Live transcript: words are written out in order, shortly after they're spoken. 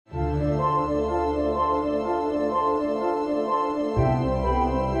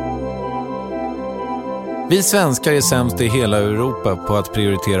Vi svenskar är sämst i hela Europa på att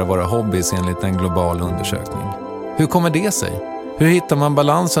prioritera våra hobbys enligt en global undersökning. Hur kommer det sig? Hur hittar man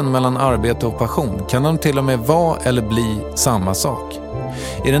balansen mellan arbete och passion? Kan de till och med vara eller bli samma sak?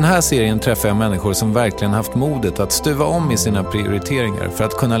 I den här serien träffar jag människor som verkligen haft modet att stuva om i sina prioriteringar för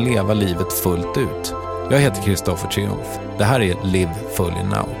att kunna leva livet fullt ut. Jag heter Kristoffer Triumf. Det här är Live Fully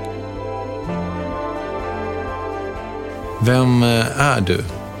Now. Vem är du?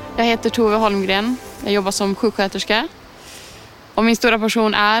 Jag heter Tove Holmgren. Jag jobbar som sjuksköterska. Och min stora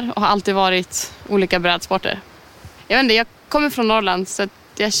passion är och har alltid varit olika brädsporter. Jag vet inte, jag kommer från Norrland så att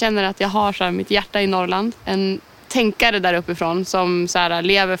jag känner att jag har så här, mitt hjärta i Norrland. En tänkare där uppifrån som så här,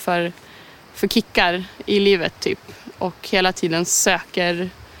 lever för kickar i livet typ. Och hela tiden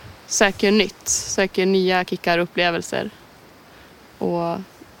söker nytt. Söker nya kickar och upplevelser. Och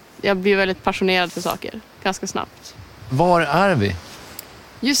jag blir väldigt passionerad för saker ganska snabbt. Var är vi?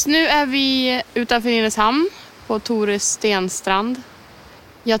 Just nu är vi utanför Nynäshamn på Tores stenstrand.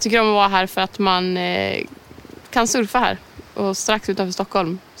 Jag tycker om att vara här för att man kan surfa här. Och strax utanför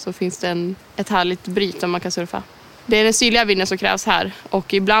Stockholm så finns det ett härligt bryt där man kan surfa. Det är den sydliga vinden som krävs här.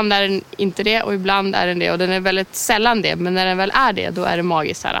 Och ibland är den inte det och ibland är den det. Och den är väldigt sällan det. Men när den väl är det, då är det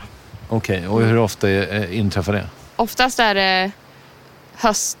magiskt här. Okej, och hur ofta inträffar det? Oftast är det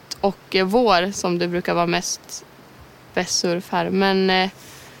höst och vår som det brukar vara bäst surf här. Men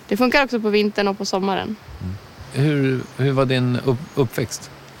det funkar också på vintern och på sommaren. Hur var din uppväxt?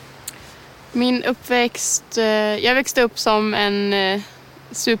 Min uppväxt, jag växte upp som en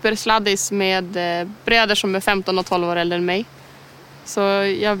supersladdis med bröder som är 15 och 12 år äldre än mig. Så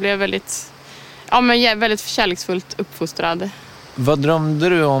jag blev väldigt kärleksfullt uppfostrad. Vad drömde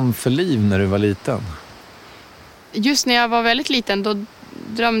du om för liv när du var liten? Just när jag var väldigt liten då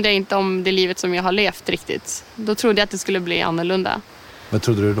drömde jag inte om det livet som jag har levt riktigt. Då trodde jag att det skulle bli annorlunda. Vad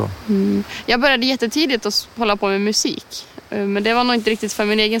trodde du då? Jag började jättetidigt att hålla på med musik. Men det var nog inte riktigt för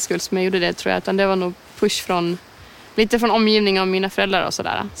min egen skull som jag gjorde det, tror jag. Utan det var nog push lite från omgivningen av mina föräldrar och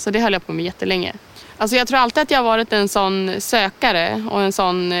sådär. Så det höll jag på med jättelänge. Alltså jag tror alltid att jag har varit en sån sökare och en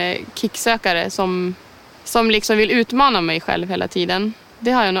sån kicksökare som liksom vill utmana mig själv hela tiden.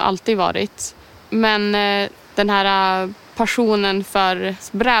 Det har jag nog alltid varit. Men den här passionen för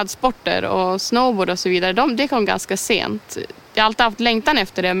brädsporter och snowboard och så vidare, det kom ganska sent. Jag har alltid haft längtan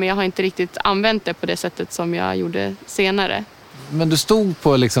efter det, men jag har inte riktigt använt det på det sättet som jag gjorde senare. Men du stod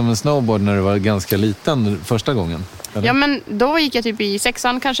på liksom en snowboard när du var ganska liten första gången? Eller? Ja, men då gick jag typ i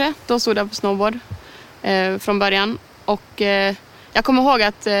 6:an kanske. Då stod jag på snowboard från början. Och jag kommer ihåg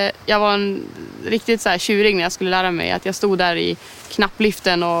att jag var en riktigt så här tjurig när jag skulle lära mig. Att jag stod där i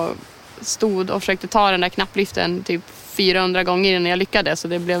knappliften och försökte ta den där knappliften typ 400 gånger innan jag lyckades. Så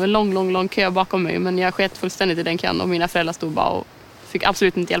det blev en lång kö bakom mig. Men jag sket fullständigt i den kön och mina föräldrar stod bara och fick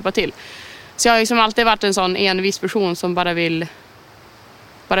absolut inte hjälpa till. Så jag har liksom alltid varit en sån envis person som bara vill.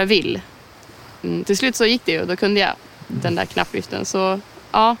 Till slut så gick det ju och då kunde jag den där knappliften. Så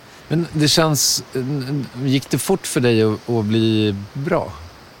ja. Men det gick det fort för dig att bli bra?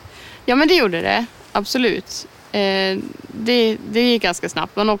 Ja, men det gjorde det. Absolut. Det gick ganska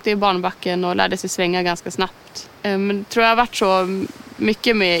snabbt. Man åkte i barnbacken och lärde sig svänga ganska snabbt. Men tror jag har varit så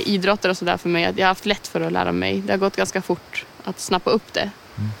mycket med idrotter och sådär för mig att jag har haft lätt för att lära mig. Det har gått ganska fort att snappa upp det.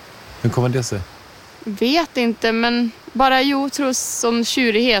 Hur kommer det sig? Vet inte, men bara tror som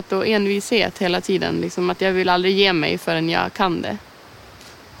tjurighet och envishet hela tiden. Liksom att jag vill aldrig ge mig förrän jag kan det.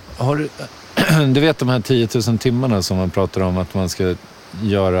 Du vet de här 10 000 timmarna som man pratar om att man ska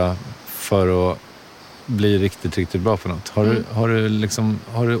göra för att bli riktigt, riktigt bra på något.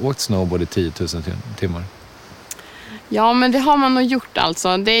 Har du åkt snowboard i 10 000 timmar? Ja, men det har man nog gjort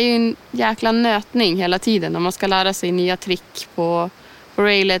alltså. Det är ju en jäkla nötning hela tiden när man ska lära sig nya trick på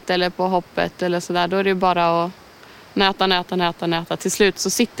railet eller på hoppet eller sådär. Då är det bara att nöta. Till slut så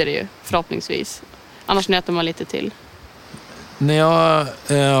sitter det ju förhoppningsvis. Annars nöter man lite till. När jag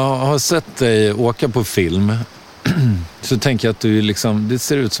har sett dig åka på film så tänker jag att du liksom, det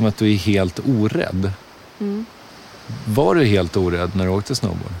ser ut som att du är helt orädd. Var du helt orädd när du åkte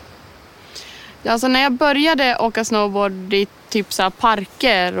snowboard? Ja, alltså när jag började åka snowboard i typ så här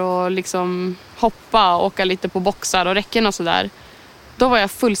parker och liksom hoppa och åka lite på boxar och räcken och sådär. Då var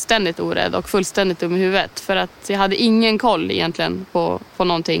jag fullständigt orädd och fullständigt dum i huvudet. För att jag hade ingen koll egentligen på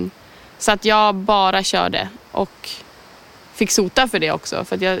någonting. Så att jag bara körde och fick sota för det också.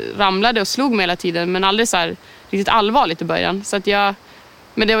 För att jag ramlade och slog mig hela tiden, men aldrig så här riktigt allvarligt i början. Så att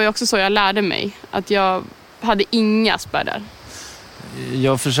men det var ju också så jag lärde mig. Att jag hade inga spärrar.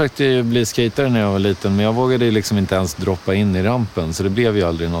 Jag försökte ju bli skatare när jag var liten, men jag vågade ju liksom inte ens droppa in i rampen, så det blev ju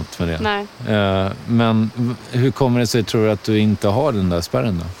aldrig något med det. Nej. Men hur kommer det sig, tror du, att du inte har den där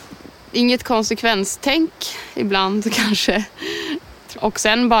spärren då? inget konsekvenstänk ibland kanske. Och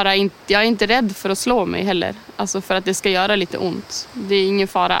sen bara, jag är inte rädd för att slå mig heller. Alltså för att det ska göra lite ont. Det är ingen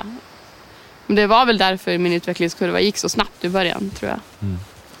fara. Men det var väl därför min utvecklingskurva gick så snabbt i början, tror jag. Mm.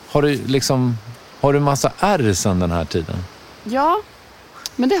 Har du massa ärr sedan den här tiden? Ja,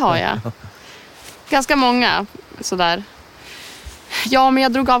 men det har jag. Ganska många, sådär. Ja, men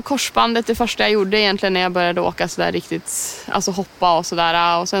jag drog av korsbandet det första jag gjorde egentligen när jag började åka sådär riktigt, alltså hoppa och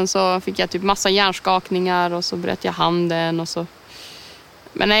sådär. Och sen så fick jag typ massa hjärnskakningar och så bröt jag handen och så.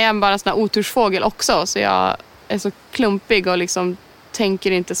 Men jag är bara en sån här otursfågel också, så jag är så klumpig och liksom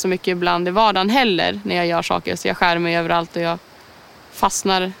tänker inte så mycket ibland i vardagen heller när jag gör saker. Så jag skär mig överallt och jag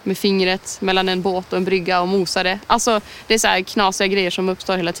fastnar med fingret mellan en båt och en brygga och mosar det. Alltså det är så här knasiga grejer som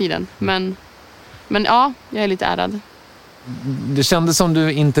uppstår hela tiden. Men ja, jag är lite ärad. Det kändes som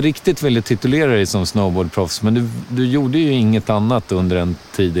du inte riktigt ville titulera dig som snowboardproffs, men du gjorde ju inget annat under en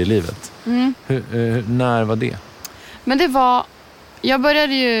tid i livet. Mm. När var det? Men det var, jag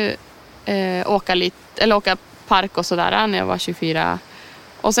började ju åka park och sådär när jag var 24.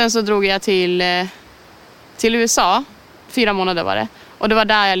 Och sen så drog jag till USA, 4 månader var det. Och det var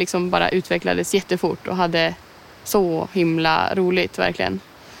där jag liksom bara utvecklades jättefort och hade så himla roligt verkligen.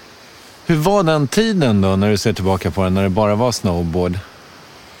 Hur var den tiden då när du ser tillbaka på den, när det bara var snowboard?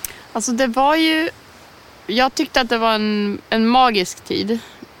 Alltså det var ju, jag tyckte att det var en magisk tid.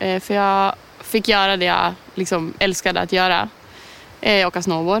 För jag fick göra det jag liksom älskade att göra. Åka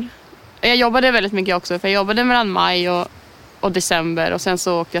snowboard. Jag jobbade väldigt mycket också, för jag jobbade mellan maj och december. Och sen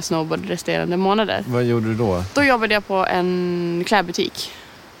så åkte jag snowboard resterande månader. Vad gjorde du då? Då jobbade jag på en klädbutik.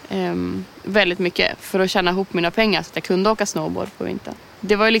 Väldigt mycket för att tjäna ihop mina pengar så att jag kunde åka snowboard på vintern.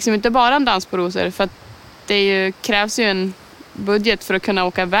 Det var ju liksom inte bara en dans på rosor, för att krävs ju en budget för att kunna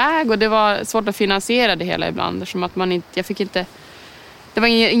åka iväg, och det var svårt att finansiera det hela ibland, som att det var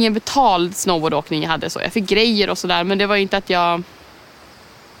ingen betald snowboardåkning jag hade så. Jag fick grejer och sådär, men det var inte att jag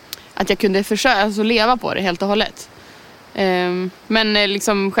kunde försöka leva på det helt och hållet. Men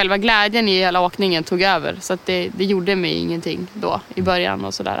liksom själva glädjen i hela åkningen tog över, så att det gjorde mig ingenting då i början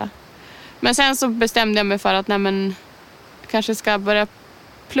och sådär. Men sen så bestämde jag mig för att jag kanske ska börja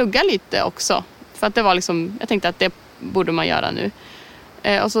plugga lite också, för att det var liksom, jag tänkte att det borde man göra nu.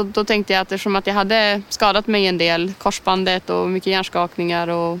 Och så då tänkte jag att eftersom att jag hade skadat mig en del, korsbandet och mycket hjärnskakningar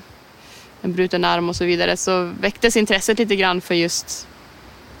och en bruten arm och så vidare, så väcktes intresset lite grann för just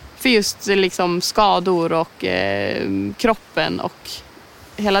liksom skador och kroppen och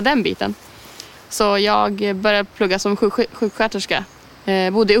hela den biten. Så jag började plugga som sjuksköterska.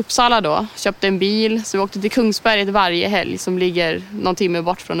 Bodde i Uppsala då, köpte en bil, så vi åkte till Kungsberget varje helg som ligger någon timme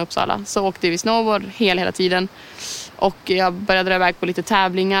bort från Uppsala. Så åkte vi snowboard hela tiden. Och jag började dra iväg på lite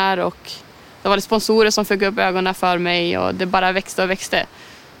tävlingar, och det var det sponsorer som fick upp ögonen för mig, och det bara växte och växte.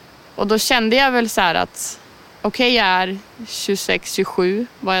 Och då kände jag väl så här att okej, jag är 26-27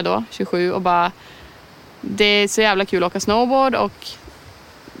 var jag då, 27, och bara det är så jävla kul att åka snowboard, och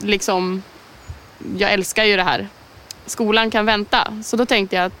liksom jag älskar ju det här. Skolan kan vänta. Så då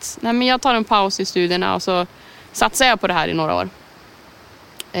tänkte jag att men jag tar en paus i studierna och så satsar jag på det här i några år.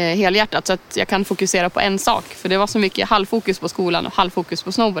 Helhjärtat, så att jag kan fokusera på en sak. För det var så mycket halvfokus på skolan och halvfokus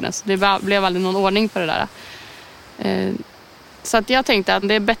på snowboarden. Så det blev aldrig någon ordning på det där. Så att jag tänkte att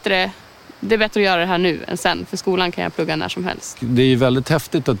det är bättre att göra det här nu än sen. För skolan kan jag plugga när som helst. Det är ju väldigt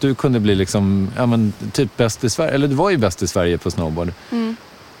häftigt att du kunde bli liksom, typ bäst i Sverige. Eller du var ju bäst i Sverige på snowboard. Mm.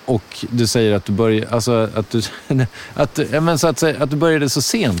 Och du säger att du började, alltså att du började så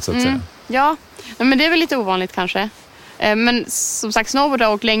sent så att säga. Ja, men det är väl lite ovanligt kanske. Men som sagt, snowboard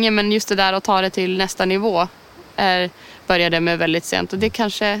har åkt länge, men just det där att ta det till nästa nivå började med väldigt sent. Och det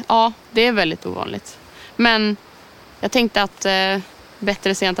kanske, det är väldigt ovanligt. Men jag tänkte att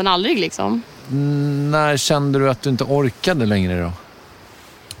bättre sent än aldrig liksom. När kände du att du inte orkade längre då?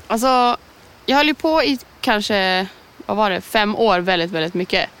 Alltså, jag höll ju på i kanske, 5 år väldigt, väldigt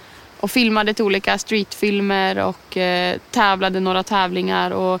mycket. Och filmade till olika streetfilmer och tävlade några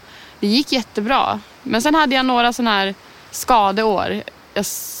tävlingar, och det gick jättebra. Men sen hade jag några sådana här skadeår. Jag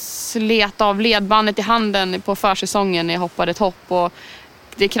slet av ledbandet i handen på försäsongen när jag hoppade ett hopp, och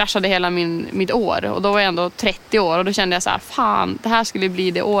det kraschade hela mitt år. Och då var jag ändå 30 år, och då kände jag så här, fan, det här skulle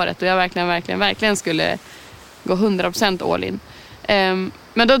bli det året, och jag verkligen skulle gå 100% all in.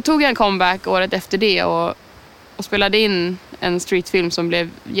 Men då tog jag en comeback året efter det och spelade in en streetfilm som blev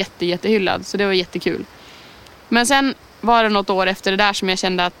jättehyllad, så det var jättekul. Men sen var det något år efter det där som jag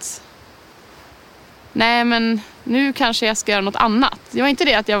kände att nej, men nu kanske jag ska göra något annat. Det var inte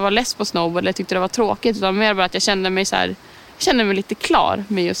det att jag var less på snowboard eller tyckte det var tråkigt, utan mer bara att jag kände mig lite klar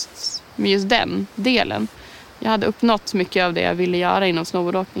med just den delen. Jag hade uppnått mycket av det jag ville göra inom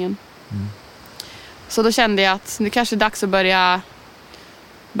snowboardåkningen. Så då kände jag att det kanske är dags att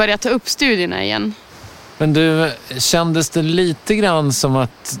börja ta upp studierna igen. Men du, kändes det lite grann som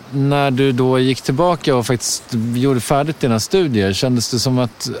att när du då gick tillbaka och faktiskt gjorde färdigt dina studier, kändes det som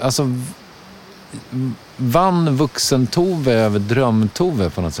att vann vuxen-Tove över dröm-Tove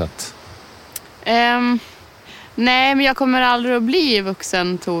på något sätt? Nej, men jag kommer aldrig att bli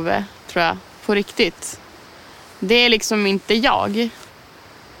vuxen-Tove, tror jag, på riktigt. Det är liksom inte jag.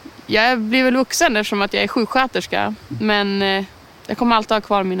 Jag blir väl vuxen eftersom att jag är sjuksköterska, men jag kommer alltid ha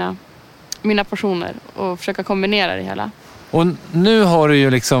kvar mina passioner och försöka kombinera det hela. Och nu har du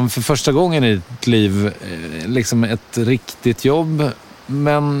ju liksom för första gången i ditt liv liksom ett riktigt jobb.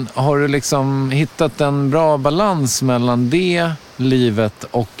 Men har du liksom hittat en bra balans mellan det livet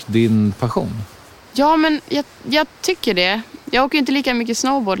och din passion? Ja, men jag tycker det. Jag åker inte lika mycket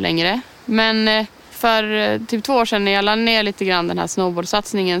snowboard längre. Men för typ 2 år sedan när jag lade ner lite grann den här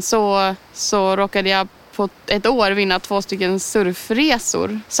snowboardsatsningen så råkade jag på ett år vinna 2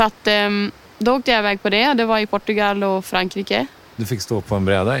 surfresor. Så att då åkte jag iväg på det. Det var i Portugal och Frankrike. Du fick stå på en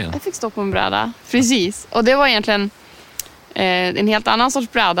bräda igen? Jag fick stå på en bräda, precis. Och det var egentligen en helt annan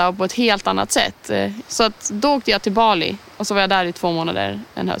sorts bräda och på ett helt annat sätt. Så att då åkte jag till Bali och så var jag där i 2 månader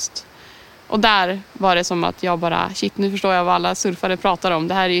en höst. Och där var det som att jag bara, shit, nu förstår jag vad alla surfare pratar om.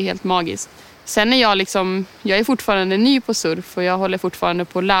 Det här är ju helt magiskt. Sen är jag är fortfarande ny på surf och jag håller fortfarande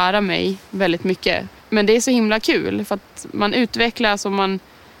på att lära mig väldigt mycket. Men det är så himla kul för att man utvecklas och man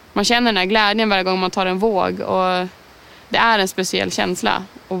känner den här glädjen varje gång man tar en våg. Och det är en speciell känsla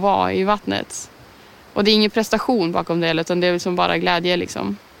att vara i vattnet. Och det är ingen prestation bakom det, utan det är liksom bara glädje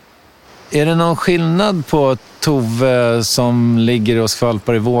liksom. Är det någon skillnad på Tove som ligger och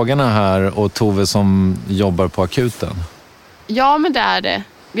skvalpar i vågorna här och Tove som jobbar på akuten? Ja, men det är det.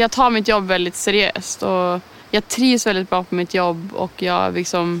 Jag tar mitt jobb väldigt seriöst och jag trivs väldigt bra på mitt jobb och jag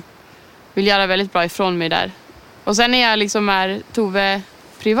liksom vill göra väldigt bra ifrån mig där. Och sen när jag liksom är Tove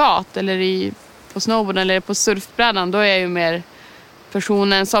privat eller på snowboarden eller på surfbrädan, då är jag ju mer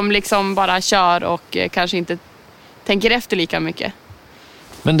personen som liksom bara kör och kanske inte tänker efter lika mycket.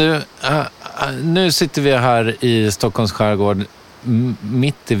 Men du, nu sitter vi här i Stockholms skärgård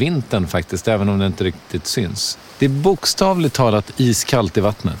mitt i vintern faktiskt, även om det inte riktigt syns. Det är bokstavligt talat iskallt i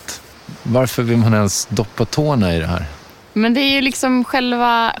vattnet. Varför vill man ens doppa tårna i det här? Men det är ju liksom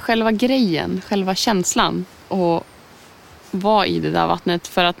själva grejen, själva känslan att vara i det där vattnet.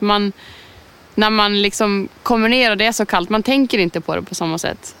 För att när man liksom kommer ner och det är så kallt, man tänker inte på det på samma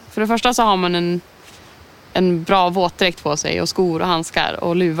sätt. För det första så har man en bra våtdräkt på sig och skor och handskar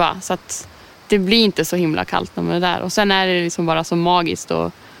och luva. Så att det blir inte så himla kallt när man är där. Och sen är det liksom bara så magiskt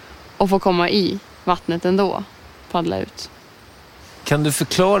att få komma i vattnet ändå. Paddla ut. Kan du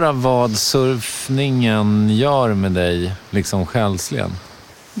förklara vad surfningen gör med dig liksom själsligen?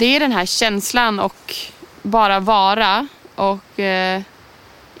 Det är den här känslan och bara vara och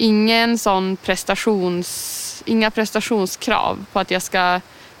inga prestationskrav på att jag ska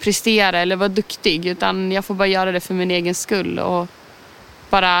prestera eller vara duktig, utan jag får bara göra det för min egen skull och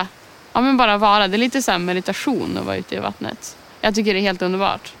bara vara. Det är lite så här meditation att vara ute i vattnet. Jag tycker det är helt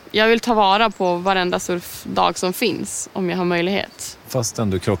underbart. Jag vill ta vara på varenda surfdag som finns om jag har möjlighet. Fastän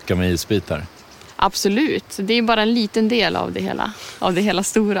du krockar med isbitar? Absolut. Det är bara en liten del av det hela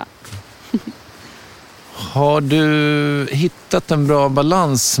stora. Har du hittat en bra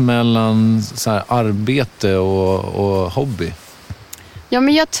balans mellan så här arbete och hobby? Ja,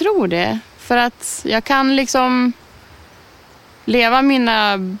 men jag tror det. För att jag kan liksom leva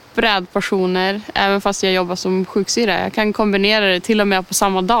mina brädpassioner även fast jag jobbar som sjuksyra. Jag kan kombinera det till och med på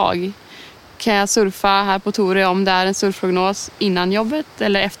samma dag. Kan jag surfa här på Torö om det är en surfprognos innan jobbet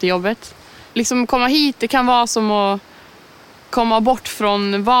eller efter jobbet. Liksom komma hit, det kan vara som att komma bort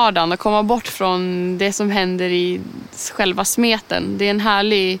från vardagen och komma bort från det som händer i själva smeten. Det är en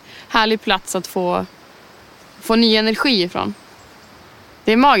härlig plats att få ny energi ifrån.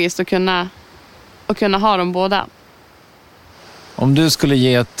 Det är magiskt att kunna ha dem båda. Om du skulle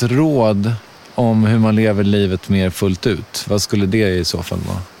ge ett råd om hur man lever livet mer fullt ut, vad skulle det i så fall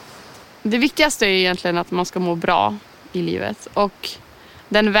vara? Det viktigaste är egentligen att man ska må bra i livet. Och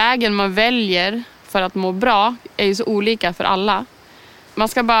den vägen man väljer för att må bra är ju så olika för alla. Man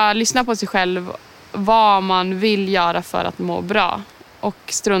ska bara lyssna på sig själv, vad man vill göra för att må bra. Och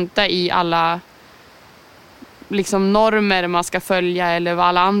strunta i alla liksom normer man ska följa eller vad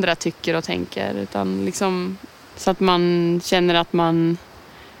alla andra tycker och tänker. Utan liksom, så att man känner att man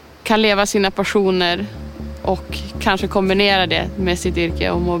kan leva sina passioner och kanske kombinera det med sitt yrke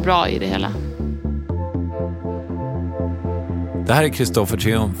och må bra i det hela. Det här är Kristoffer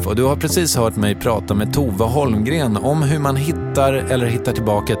Triumf och du har precis hört mig prata med Tove Holmgren om hur man hittar eller hittar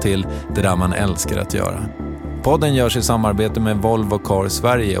tillbaka till det där man älskar att göra. Podden görs i samarbete med Volvo Car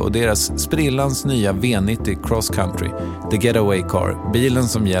Sverige och deras sprillans nya V90 Cross Country, The Getaway Car, bilen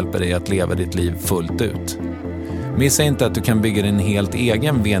som hjälper dig att leva ditt liv fullt ut. Missa inte att du kan bygga din helt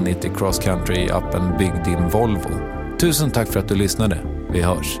egen V90 Cross Country i appen Bygg din Volvo. Tusen tack för att du lyssnade. Vi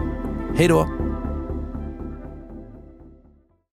hörs. Hej då!